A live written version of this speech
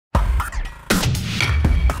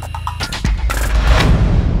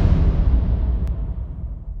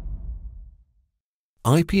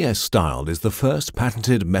IPS Style is the first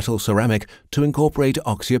patented metal ceramic to incorporate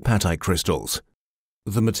oxyapatite crystals.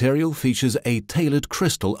 The material features a tailored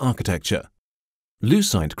crystal architecture.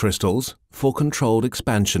 Leucite crystals for controlled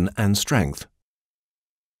expansion and strength.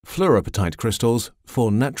 Fluorapatite crystals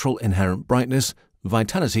for natural inherent brightness,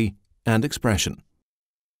 vitality, and expression.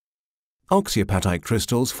 Oxyapatite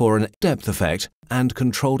crystals for an depth effect and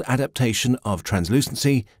controlled adaptation of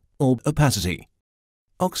translucency or opacity.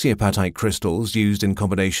 Oxyapatite crystals used in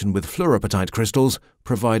combination with fluorapatite crystals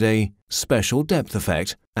provide a special depth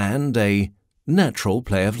effect and a natural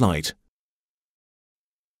play of light.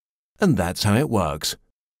 And that's how it works.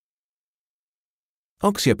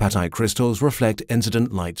 Oxyapatite crystals reflect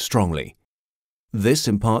incident light strongly. This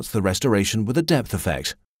imparts the restoration with a depth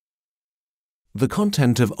effect. The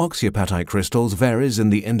content of oxyapatite crystals varies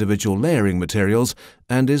in the individual layering materials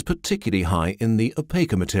and is particularly high in the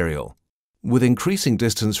opaque material. With increasing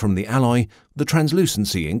distance from the alloy, the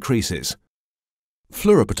translucency increases.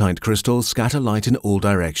 Fluorapatite crystals scatter light in all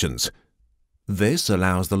directions. This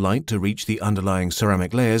allows the light to reach the underlying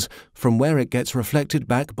ceramic layers, from where it gets reflected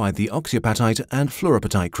back by the oxyapatite and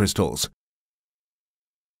fluorapatite crystals.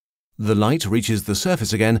 The light reaches the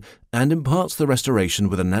surface again and imparts the restoration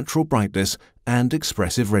with a natural brightness and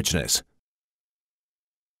expressive richness.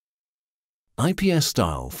 IPS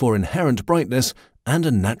Style for inherent brightness and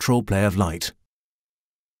a natural play of light.